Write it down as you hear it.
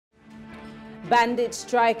Bandits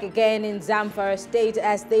strike again in Zamfara State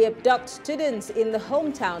as they abduct students in the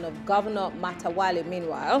hometown of Governor Matawale.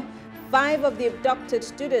 Meanwhile, 5 of the abducted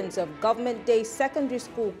students of Government Day Secondary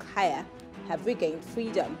School Kaya have regained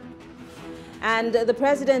freedom. And the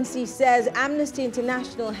presidency says Amnesty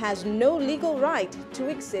International has no legal right to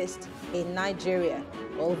exist in Nigeria.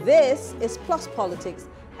 Well, this is Plus Politics,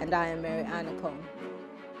 and I am Mary Anacom.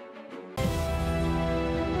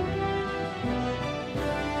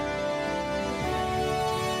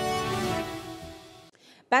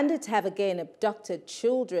 Bandits have again abducted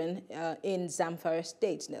children in Zamfara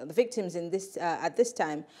State. Now, the victims in at this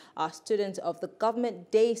time are students of the Government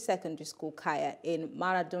Day Secondary School Kaya in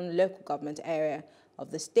Maradun Local Government Area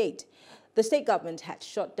of the state. The state government had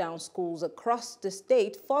shut down schools across the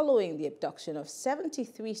state following the abduction of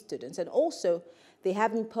 73 students, and also they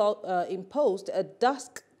have imposed a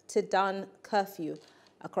dusk to dawn curfew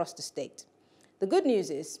across the state. The good news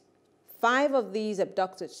is 5 of these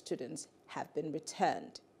abducted students have been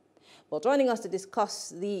returned. Well, joining us to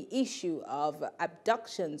discuss the issue of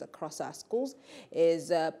abductions across our schools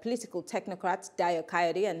is political technocrat Dayo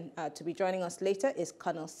Kayode, and to be joining us later is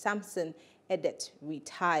Colonel Samson Edet,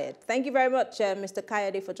 retired. Thank you very much, Mr.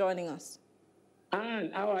 Kayode, for joining us.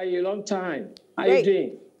 Anne, how are you? Long time. How Great. are you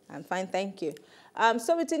doing? I'm fine, thank you.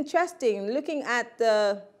 So it's interesting looking at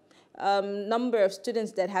the number of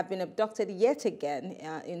students that have been abducted yet again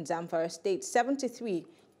in Zamfara State, 73.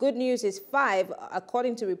 Good news is 5,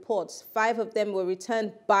 according to reports, 5 of them were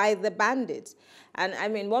returned by the bandits. And I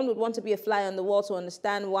mean, one would want to be a fly on the wall to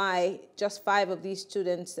understand why just 5 of these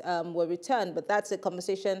students were returned. But that's a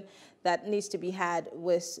conversation that needs to be had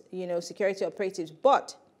with, security operatives.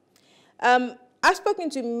 But I've spoken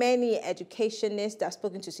to many educationists, I've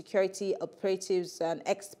spoken to security operatives and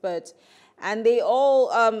experts, and they all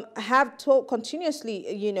have talked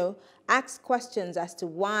continuously, asked questions as to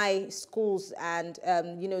why schools and,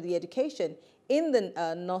 the education in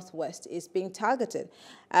the Northwest is being targeted.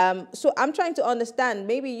 So I'm trying to understand,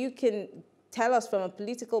 maybe you can tell us from a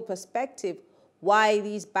political perspective why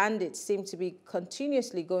these bandits seem to be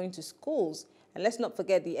continuously going to schools. And let's not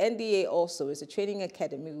forget the NDA also is a training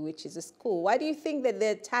academy, which is a school. Why do you think that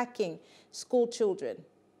they're attacking school children?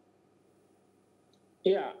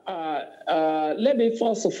 Yeah, let me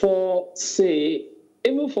first of all say,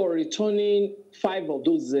 even for returning 5 of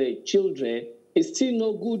those children, it's still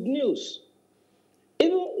no good news.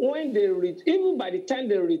 Even by the time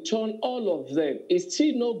they return all of them, it's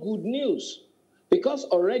still no good news, because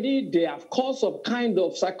already they have caused some kind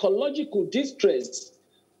of psychological distress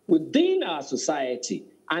within our society.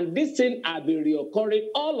 And this thing has been reoccurring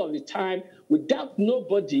all of the time without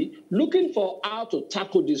nobody looking for how to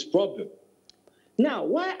tackle this problem. Now,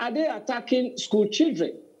 why are they attacking school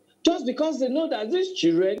children? Just because they know that these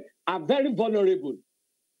children are very vulnerable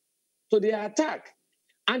to their attack.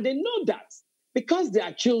 And they know that because they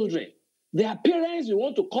are children, their parents will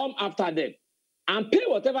want to come after them and pay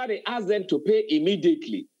whatever they ask them to pay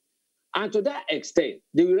immediately. And to that extent,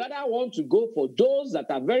 they will rather want to go for those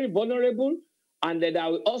that are very vulnerable, and that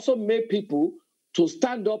will also make people to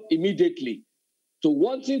stand up immediately to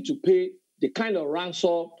wanting to pay the kind of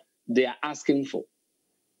ransom they are asking for.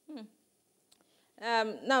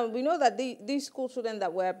 Now, we know that these school children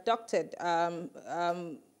that were abducted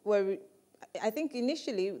were, I think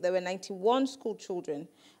initially there were 91 school children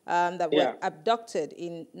that were abducted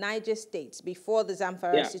in Niger State before the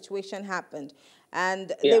Zamfara situation happened.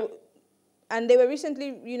 And they were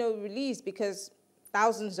recently, released because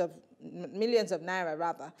millions of naira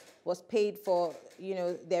rather was paid for,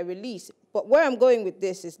 their release. But where I'm going with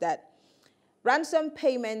this is that ransom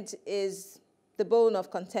payment is the bone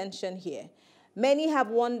of contention here. Many have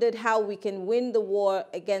wondered how we can win the war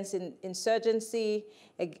against insurgency,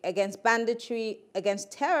 against banditry, against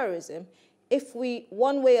terrorism, if we,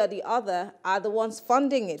 one way or the other, are the ones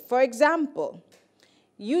funding it. For example,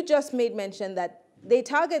 you just made mention that they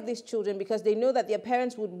target these children because they know that their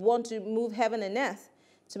parents would want to move heaven and earth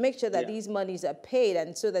to make sure that these monies are paid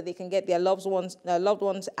and so that they can get their loved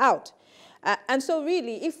ones out. And so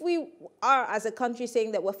really, if we are as a country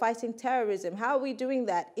saying that we're fighting terrorism, how are we doing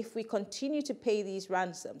that if we continue to pay these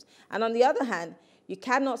ransoms? And on the other hand, you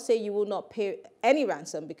cannot say you will not pay any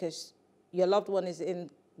ransom because your loved one is in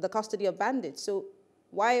the custody of bandits. So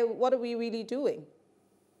what are we really doing?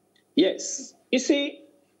 Yes. You see,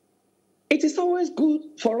 it is always good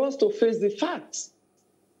for us to face the facts.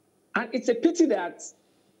 And it's a pity that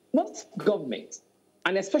most government,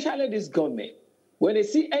 and especially this government, when they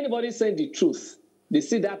see anybody saying the truth, they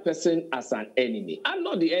see that person as an enemy. I'm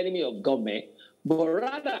not the enemy of government, but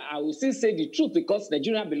rather I will still say the truth because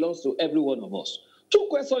Nigeria belongs to every one of us. 2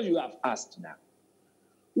 questions you have asked now.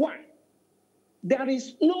 1, there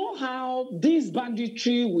is no how this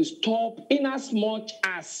banditry will stop in as much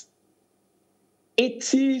as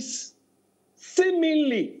it is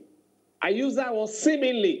seemingly, I use that word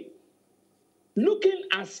seemingly, looking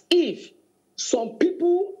as if some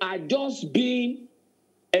people are just being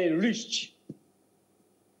enriched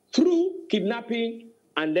through kidnapping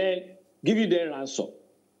and then giving them ransom.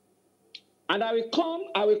 And I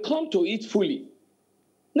will come to it fully.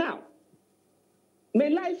 Now,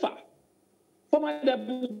 Melaifa, former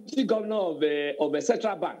deputy governor of a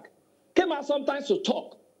central bank, came out sometimes to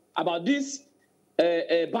talk about this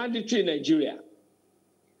banditry in Nigeria.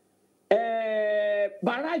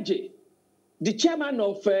 Baraje, the chairman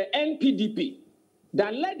of NPDP,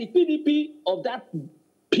 that led the PDP of that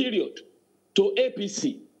period to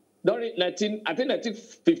APC during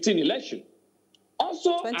 1915 election,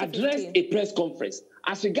 also addressed a press conference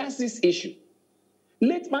as regards this issue.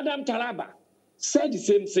 Late Madam Taraba said the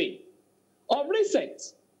same thing. Of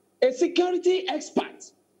recent, a security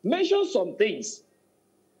expert mentioned some things.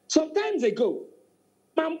 Some times ago,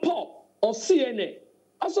 Paul of CNN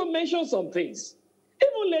also mentioned some things.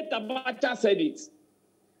 Even later, Abacha said it,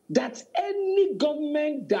 that any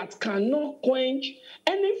government that cannot quench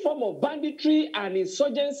any form of banditry and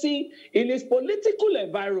insurgency in its political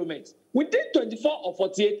environment within 24 or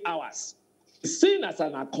 48 hours is seen as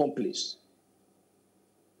an accomplice.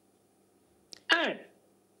 And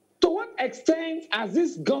to what extent has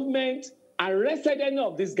this government arrested any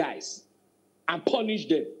of these guys and punished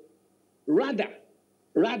them? Rather,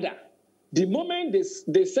 the moment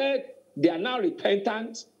they said they are now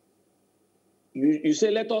repentant, you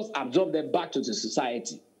say, let us absorb them back to the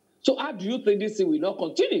society. So how do you think this thing will not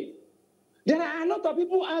continue? There are a lot of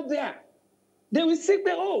people out there. They will say,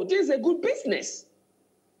 oh, this is a good business.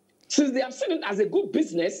 Since they have seen it as a good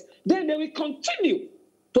business, then they will continue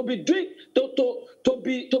to be doing, to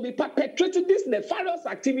be perpetrating these nefarious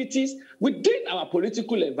activities within our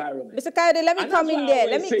political environment. Mr. Kayode, let me come in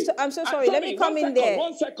there. I'm so sorry. Let me come in there.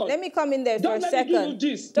 1 second. Let me come in there for a second.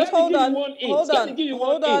 Just hold on.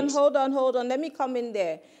 Let me come in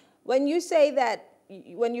there. When you say that,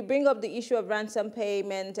 when you bring up the issue of ransom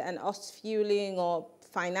payment and us fueling or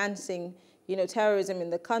financing, terrorism in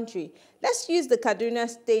the country, let's use the Kaduna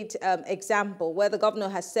State example, where the governor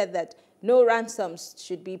has said that no ransoms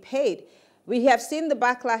should be paid. We have seen the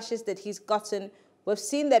backlashes that he's gotten. We've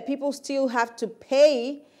seen that people still have to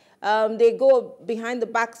pay. They go behind the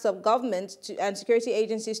backs of government and security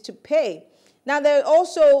agencies to pay. Now, there are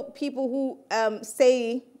also people who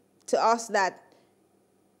say to us that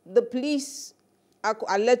the police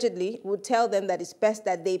allegedly would tell them that it's best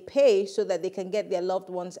that they pay so that they can get their loved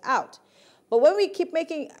ones out. But when we keep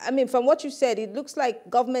from what you said, it looks like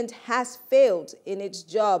government has failed in its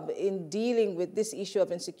job in dealing with this issue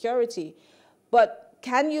of insecurity. But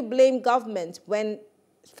can you blame government when,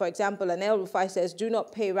 for example, an El-Rufai says, do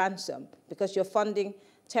not pay ransom because you're funding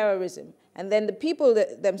terrorism, and then the people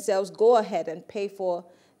themselves go ahead and pay for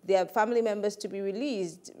their family members to be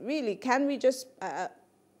released? Really, can we just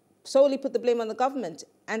solely put the blame on the government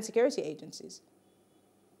and security agencies?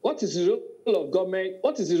 What is the role of government?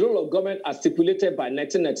 What is the role of government as stipulated by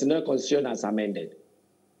 1999 Constitution as amended?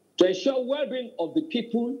 To ensure well-being of the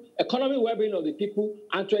people, economic well-being of the people,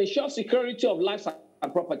 and to ensure security of lives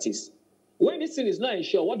and properties. When this thing is not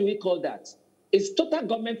ensured, what do we call that? It's total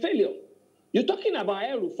government failure. You're talking about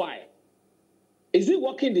El-Rufai. Is he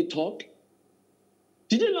walking the talk?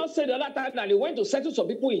 Did he not say the other time that he went to settle some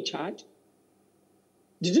people in charge?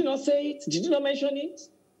 Did you not say it? Did you not mention it?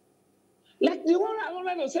 Like the one I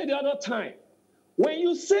wanted to say the other time, when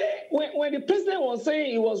you say, when the president was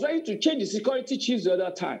saying he was ready to change the security chiefs the other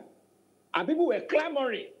time, and people were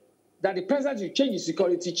clamoring that the president should change the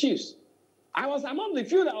security chiefs, I was among the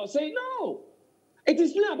few that was saying, no, it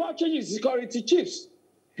is not about changing the security chiefs.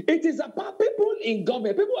 It is about people in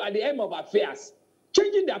government, people at the end of affairs,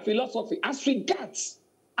 changing their philosophy as regards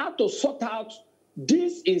how to sort out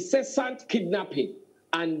this incessant kidnapping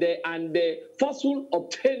and the forceful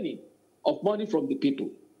obtaining of money from the people.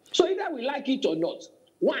 So either we like it or not,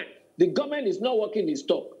 one, the government is not working its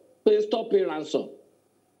talk. Stop paying ransom.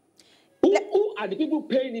 Who are the people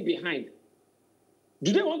paying it behind?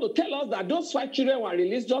 Do they want to tell us that those 5 children were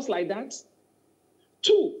released just like that?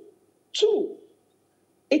 Two,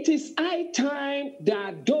 it is high time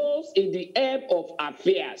that those in the ebb of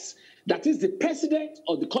affairs, that is the president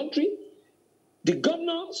of the country, the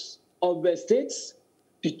governors of the states,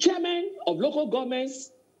 the chairman of local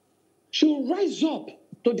governments, should rise up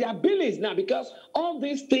to their abilities now, because all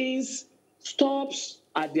these things stops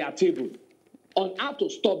at their table on how to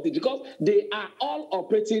stop this, because they are all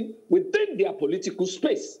operating within their political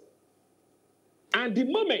space. And the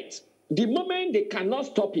moment the moment they cannot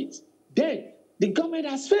stop it, then the government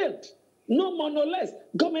has failed. No more, no less.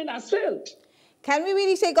 Government has failed. Can we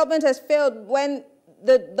really say government has failed when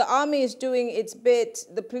the army is doing its bit,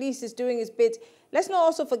 the police is doing its bit? Let's not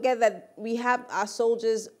also forget that we have our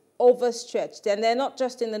soldiers overstretched, and they're not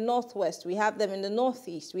just in the northwest. We have them in the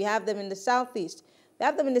northeast. We have them in the southeast. We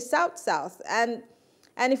have them in the south-south.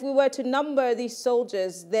 And if we were to number these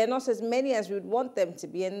soldiers, they're not as many as we would want them to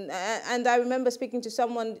be. And I remember speaking to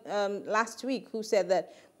someone last week who said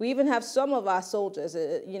that we even have some of our soldiers,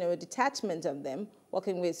 you know, a detachment of them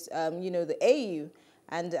working with, you know, the AU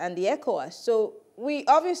and the ECOWAS. So we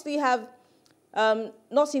obviously have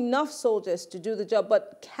not enough soldiers to do the job,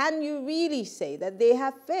 but can you really say that they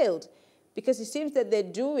have failed? Because it seems that they're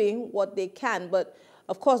doing what they can. But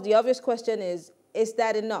of course, the obvious question is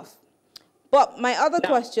that enough? But my other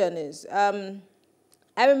question is, I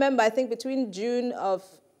remember, I think between June of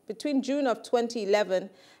 2011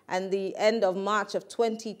 and the end of March of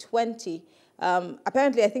 2020,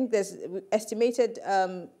 apparently I think there's estimated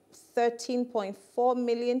 13.4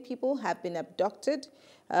 million people have been abducted,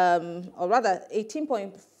 or rather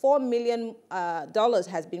 $18.4 million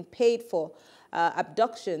has been paid for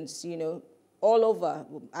abductions, you know, all over,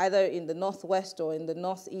 either in the northwest or in the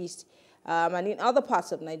northeast, and in other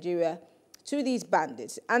parts of Nigeria, to these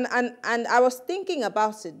bandits. And I was thinking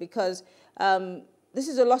about it because this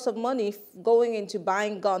is a lot of money going into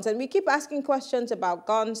buying guns. And we keep asking questions about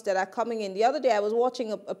guns that are coming in. The other day I was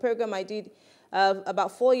watching a program I did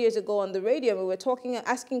about 4 years ago on the radio. We were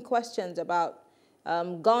asking questions about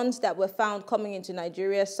guns that were found coming into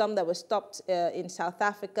Nigeria, some that were stopped in South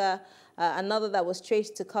Africa, another that was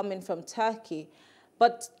traced to come in from Turkey.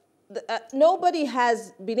 But nobody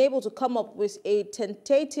has been able to come up with a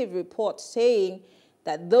tentative report saying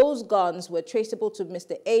that those guns were traceable to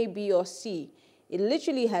Mr. A, B, or C. It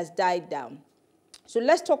literally has died down. So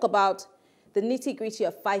let's talk about the nitty-gritty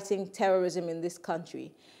of fighting terrorism in this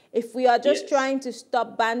country. If we are just trying to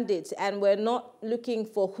stop bandits and we're not looking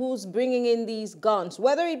for who's bringing in these guns,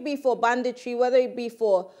 whether it be for banditry, whether it be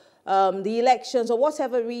for the elections or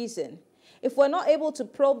whatever reason, if we're not able to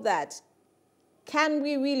probe that, can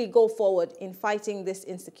we really go forward in fighting this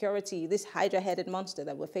insecurity, this hydra-headed monster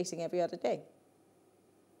that we're facing every other day?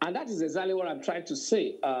 And that is exactly what I'm trying to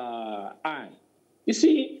say, Anne. You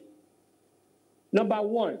see, number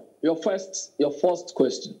one, your first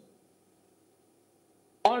question.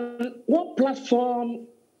 On what platform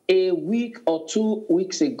a week or 2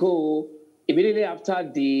 weeks ago, immediately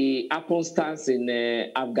after the happenstance in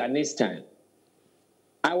Afghanistan,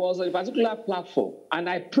 I was on a particular platform and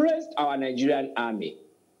I praised our Nigerian army.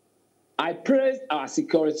 I praised our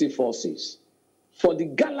security forces for the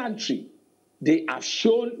gallantry they have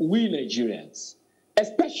shown we Nigerians,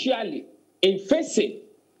 especially in facing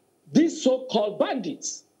these so-called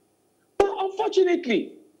bandits. But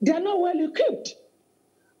unfortunately, they are not well equipped.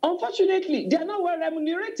 Unfortunately, they are not well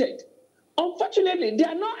remunerated. Unfortunately, they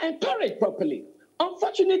are not encouraged properly.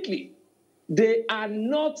 Unfortunately, they are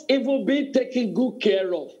not even being taken good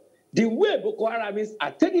care of the way Boko Haramists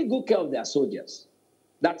are taking good care of their soldiers.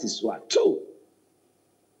 That is one. Two,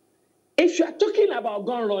 if you are talking about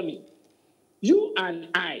gun running, you and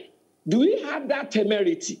I, do we have that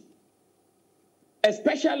temerity,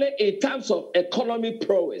 especially in terms of economic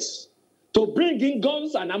prowess, to bring in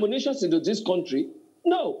guns and ammunition into this country?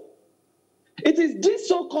 No. It is these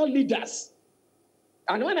so-called leaders.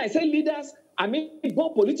 And when I say leaders, I mean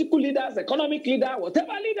both political leaders, economic leaders,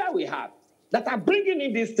 whatever leader we have, that are bringing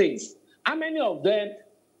in these things. How many of them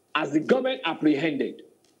has the government apprehended?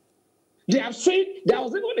 They have said, there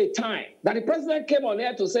was even a time that the president came on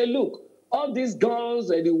here to say, look, all these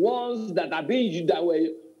guns are the ones that are being used, that were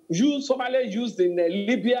used, formerly used in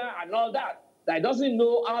Libya and all that, that doesn't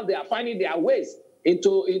know how they are finding their ways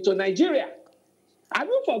into Nigeria. Have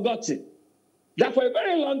you forgotten that for a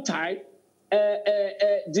very long time,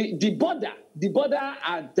 the border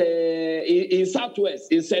at in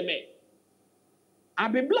Southwest, in Seme,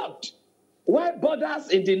 have been blocked, while borders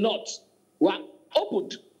in the north were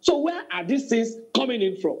opened. So where are these things coming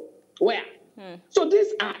in from? Where? So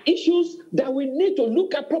these are issues that we need to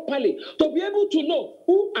look at properly to be able to know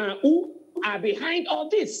who are behind all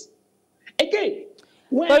this. Again,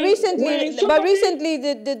 but recently,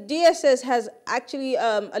 the DSS has actually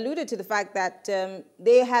alluded to the fact that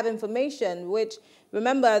they have information which,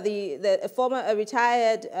 remember, a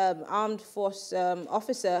retired armed force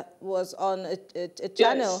officer was on a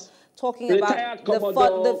channel talking about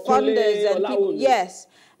the funders and people. Yes.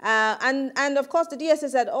 And of course, the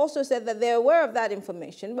DSS had also said that they're aware of that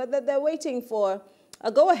information, but that they're waiting for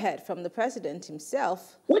a go-ahead from the president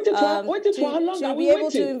himself to be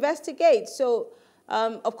able to investigate. So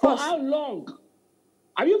Of course. For how long?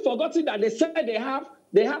 Have you forgotten that they said they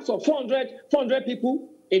have some 400 people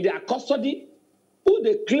in their custody who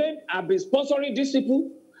they claim have been sponsoring these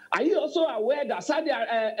people? Are you also aware that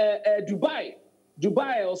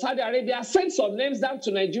Dubai or Saudi Arabia sent some names down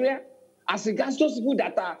to Nigeria as regards those people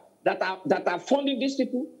that are funding these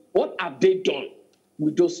people? What have they done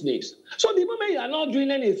with those names? So the moment you are not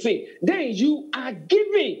doing anything, then you are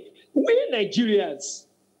giving, we Nigerians,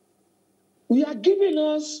 we are giving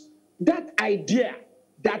us that idea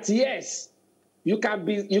that yes, you can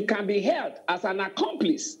be held as an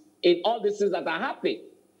accomplice in all these things that are happening.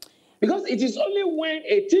 Because it is only when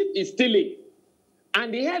a thief is stealing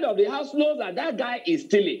and the head of the house knows that that guy is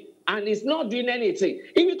stealing and is not doing anything,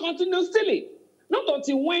 he will continue stealing. Not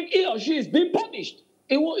until when he or she is being punished,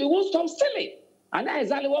 it won't stop stealing. And that is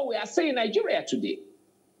exactly what we are saying in Nigeria today.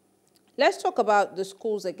 Let's talk about the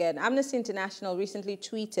schools again. Amnesty International recently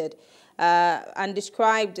tweeted and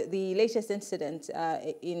described the latest incident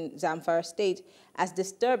in Zamfara State as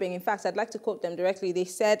disturbing. In fact, I'd like to quote them directly. They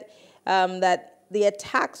said that the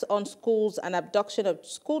attacks on schools and abduction of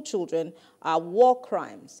school children are war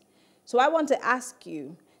crimes. So I want to ask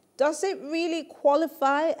you, does it really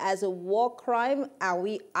qualify as a war crime? Are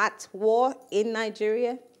we at war in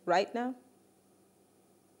Nigeria right now?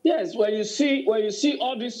 Yes, when you see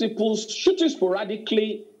all these people shooting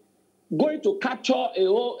sporadically, going to capture a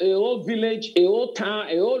whole village, a whole town,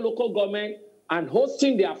 a whole local government, and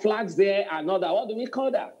hosting their flags there and all that, what do we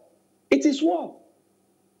call that? It is war.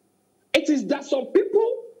 It is that some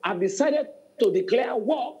people have decided to declare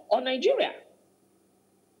war on Nigeria.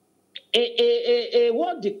 A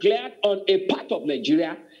war declared on a part of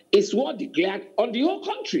Nigeria is war declared on the whole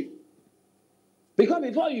country. Because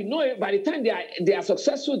before you know it, by the time they are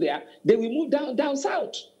successful there, they will move down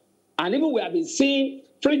south. And even we have been seeing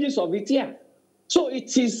fringes of it here. So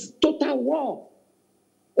it is total war.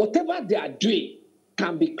 Whatever they are doing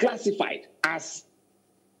can be classified as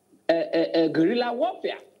a guerrilla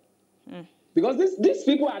warfare. Because these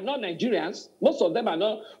people are not Nigerians. Most of them are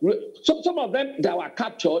not. Some of them that were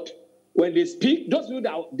captured, when they speak, those people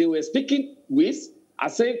that they were speaking with are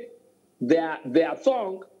saying their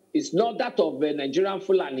tongue is not that of a Nigerian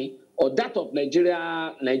Fulani or that of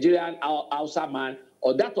Nigerian Hausa man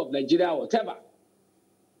or that of Nigeria whatever.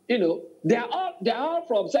 You know, they are all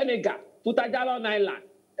from Senegal, Futajalon Island,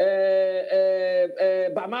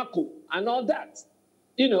 Bamako, and all that.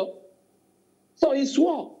 You know, so it's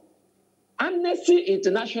war. Amnesty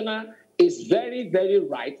International is very, very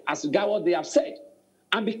right as regards what they have said.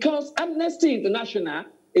 And because Amnesty International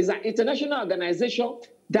is an international organization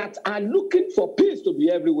that are looking for peace to be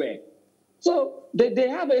everywhere. So they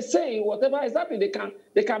have a saying, whatever is happening,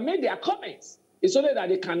 they can make their comments. It's only that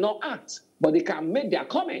they cannot act, but they can make their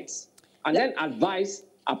comments and then advise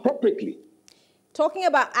appropriately. Talking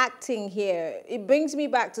about acting here, it brings me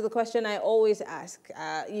back to the question I always ask,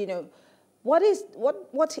 you know, what is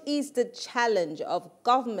the challenge of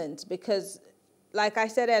government? Because, like I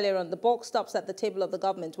said earlier on, the buck stops at the table of the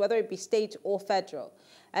government, whether it be state or federal.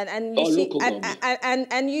 And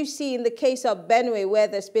you see in the case of Benue, where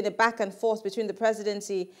there's been a back and forth between the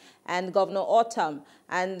presidency and Governor Ortam,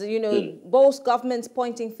 and you know both governments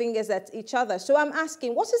pointing fingers at each other. So I'm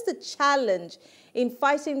asking, what is the challenge in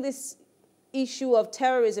fighting this issue of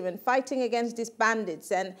terrorism and fighting against these bandits?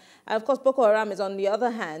 And of course, Boko Haram is on the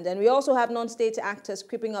other hand, and we also have non-state actors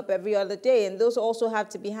creeping up every other day, and those also have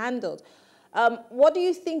to be handled. What do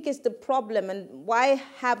you think is the problem, and why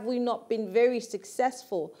have we not been very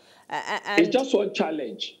successful? It's just one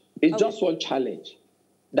challenge. It's just one challenge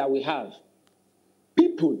that we have.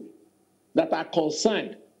 People that are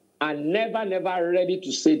concerned are never ready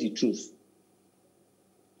to say the truth.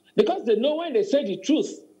 Because they know when they say the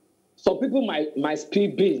truth, some people might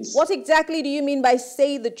spill beans. What exactly do you mean by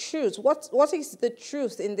say the truth? What is the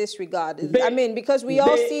truth in this regard? I mean, because we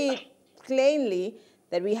all see plainly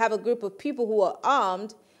that we have a group of people who are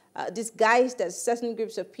armed, disguised as certain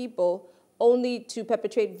groups of people, only to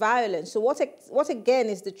perpetrate violence. So what again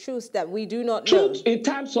is the truth that we do not know? Truth in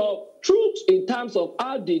terms of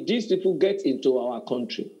how did these people get into our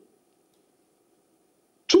country?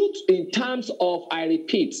 Truth in terms of, I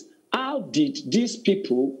repeat, how did these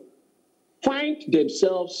people find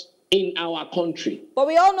themselves in our country? But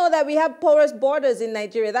we all know that we have porous borders in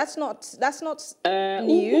Nigeria. That's not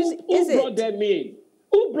news, is it? Who brought them in?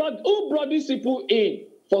 Who brought these people in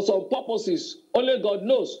for some purposes? Only God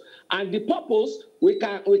knows. And the purpose we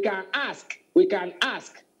can ask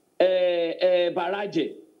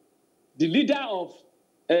Baraje, the leader of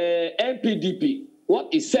NPDP, what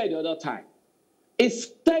he said the other time. He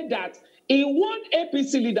said that he want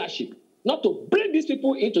APC leadership not to bring these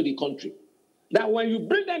people into the country. that when you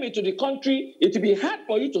bring them into the country, it will be hard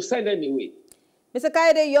for you to send them away. Mr.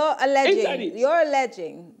 Kayode, you're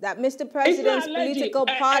alleging that Mr. President's political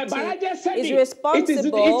party is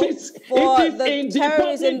responsible for the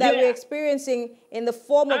terrorism that we're experiencing in the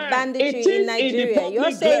form of banditry in Nigeria.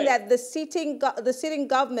 You're saying that the sitting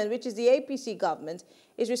government, which is the APC government,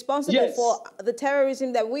 is responsible for the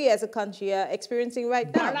terrorism that we as a country are experiencing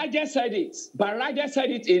right now. Baraja said it. Baraja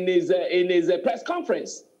said it in his press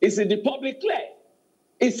conference. It's in the public clear.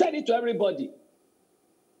 He said it to everybody.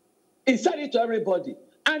 He said it to everybody.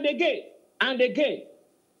 And again,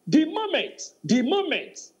 the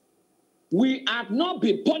moment we have not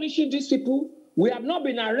been punishing these people, we have not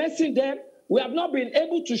been arresting them, we have not been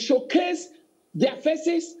able to showcase their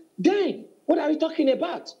faces, then what are we talking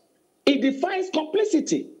about? It defines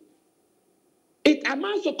complicity. It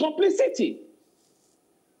amounts to complicity.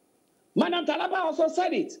 Madam Talaba also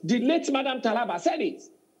said it. The late Madam Talaba said it.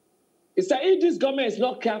 He said, if this government is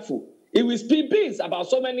not careful, it will spill beans about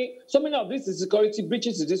so many of these security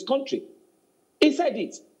breaches in this country. He said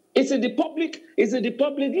it. It's in the public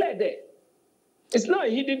ledger there. It's not a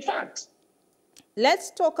hidden fact.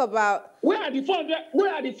 Let's talk about where are the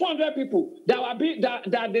 400 people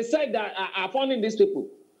that they said that are funding these people?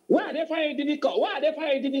 Why are they finding it difficult? Why are they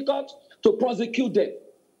finding it difficult to prosecute them?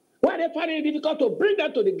 Why are they finding it difficult to bring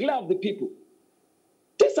them to the glare of the people?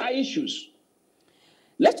 These are issues.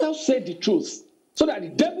 Let us say the truth so that the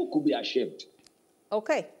devil could be ashamed.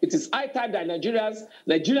 Okay. It is high time that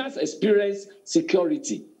Nigerians experience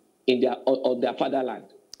security on their fatherland.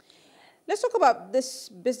 Let's talk about this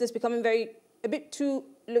business becoming a bit too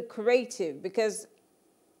lucrative, because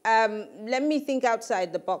let me think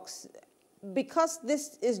outside the box. Because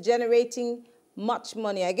this is generating much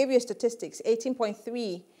money, I gave you statistics,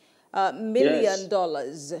 $18.3 million,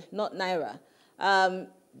 not naira.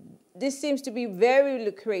 This seems to be very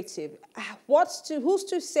lucrative. Who's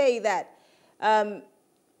to say that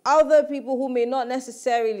other people who may not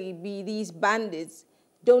necessarily be these bandits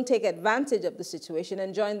don't take advantage of the situation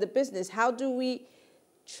and join the business? How do we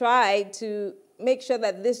try to make sure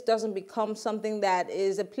that this doesn't become something that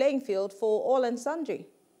is a playing field for all and sundry?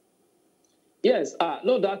 Yes,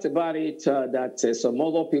 no doubt about it, that some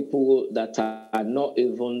other people that are not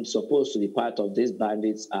even supposed to be part of these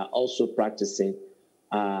bandits are also practicing.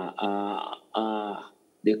 They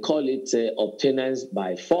call it obtainance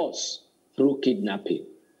by force through kidnapping.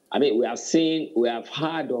 I mean, we have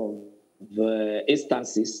heard of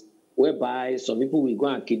instances whereby some people will go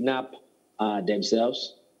and kidnap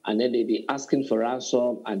themselves, and then they be asking for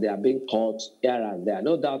ransom, and they are being caught here and there.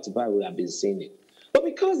 No doubt about it, we have been seeing it. But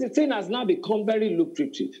because the thing has now become very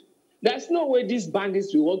lucrative, there's no way these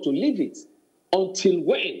bandits will want to leave it until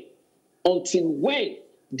when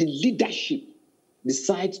the leadership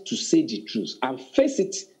decides to say the truth and face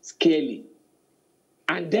it scarcely,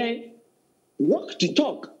 and then walk the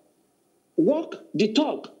talk. Walk the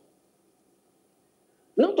talk.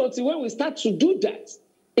 Not until when we start to do that,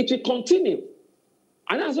 it will continue.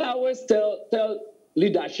 And that's why I always tell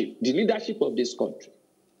leadership, the leadership of this country,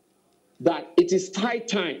 that it is high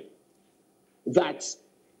time that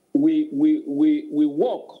we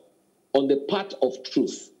walk on the path of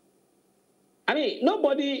truth. I mean,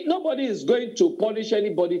 nobody is going to punish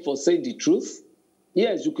anybody for saying the truth.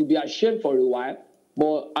 Yes, you could be ashamed for a while,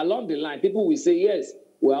 but along the line, people will say, yes,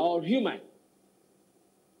 we are all human.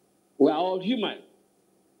 We are all human.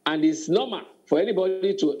 And it's normal for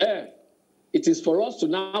anybody to err. It is for us to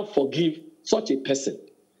now forgive such a person.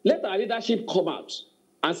 Let our leadership come out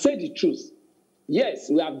and say the truth. Yes,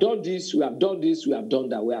 we have done this, we have done this, we have done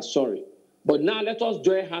that, we are sorry. But now let us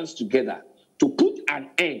join hands together to put an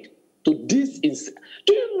end to this.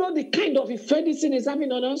 Do you know the kind of effect this thing is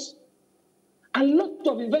having on us? A lot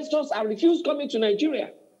of investors have refused coming to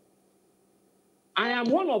Nigeria. I am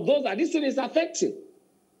one of those that this thing is affecting.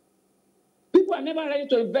 People are never ready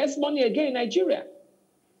to invest money again in Nigeria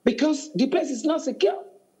because the place is not secure.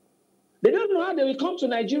 They don't know how they will come to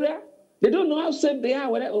Nigeria. They don't know how safe they are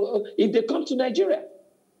if they come to Nigeria.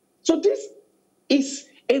 So this is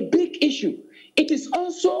a big issue. It is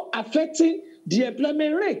also affecting the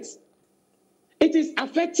employment rates. It is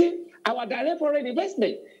affecting our direct foreign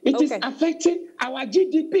investment. It is affecting our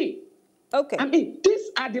GDP. Okay. I mean, these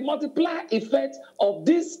are the multiplier effects of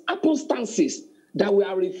these circumstances that we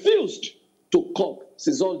are refused to cope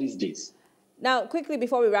since all these days. Now, quickly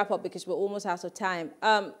before we wrap up, because we're almost out of time,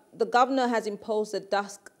 the governor has imposed a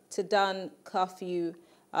dusk to dawn curfew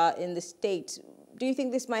in the state. Do you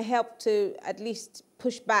think this might help to at least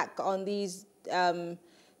push back on these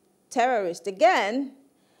terrorists? Again,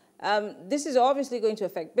 this is obviously going to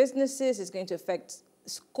affect businesses, it's going to affect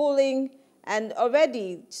schooling, And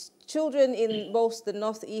already children in both the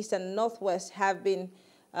Northeast and Northwest have been,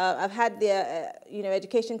 have had their,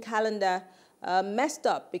 education calendar messed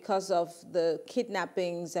up because of the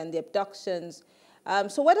kidnappings and the abductions.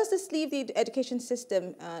 So where does this leave the education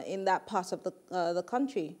system in that part of the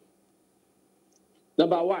country?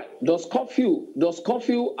 Number one, does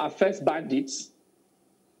curfew affect bandits?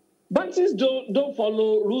 Bandits don't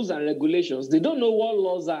follow rules and regulations. They don't know what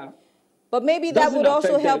laws are. But maybe that would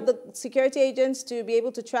also help the security agents to be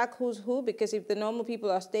able to track who's who, because if the normal people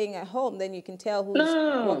are staying at home, then you can tell who's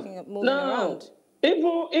moving around.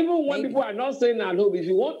 Even when people are not staying at home,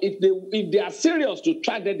 if they are serious to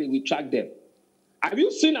track them, they will track them. Have you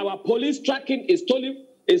seen our police tracking a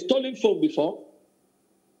stolen phone before?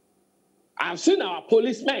 I've seen our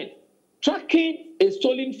policemen tracking a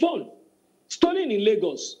stolen phone, stolen in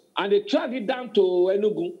Lagos, and they track it down to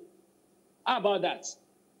Enugu. How about that?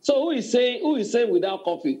 So who is saying without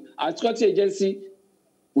curfew, our security agency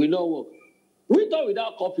will not work? We thought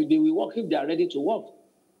without curfew they will work if they are ready to work.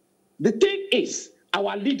 The thing is,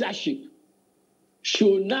 our leadership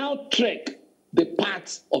should now trek the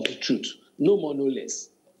path of the truth, no more, no less.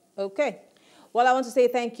 Okay. Well, I want to say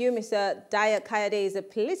thank you, Mr. Dayo Kayode is a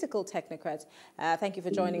political technocrat. Thank you for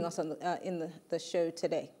joining us on in the show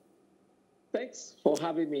today. Thanks for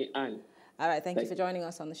having me, Anne. All right, thank you for joining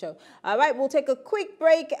us on the show. All right, we'll take a quick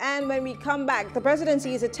break, and when we come back, the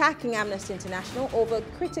presidency is attacking Amnesty International over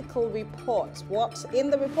critical reports. What's in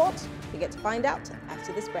the report? We get to find out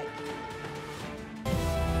after this break.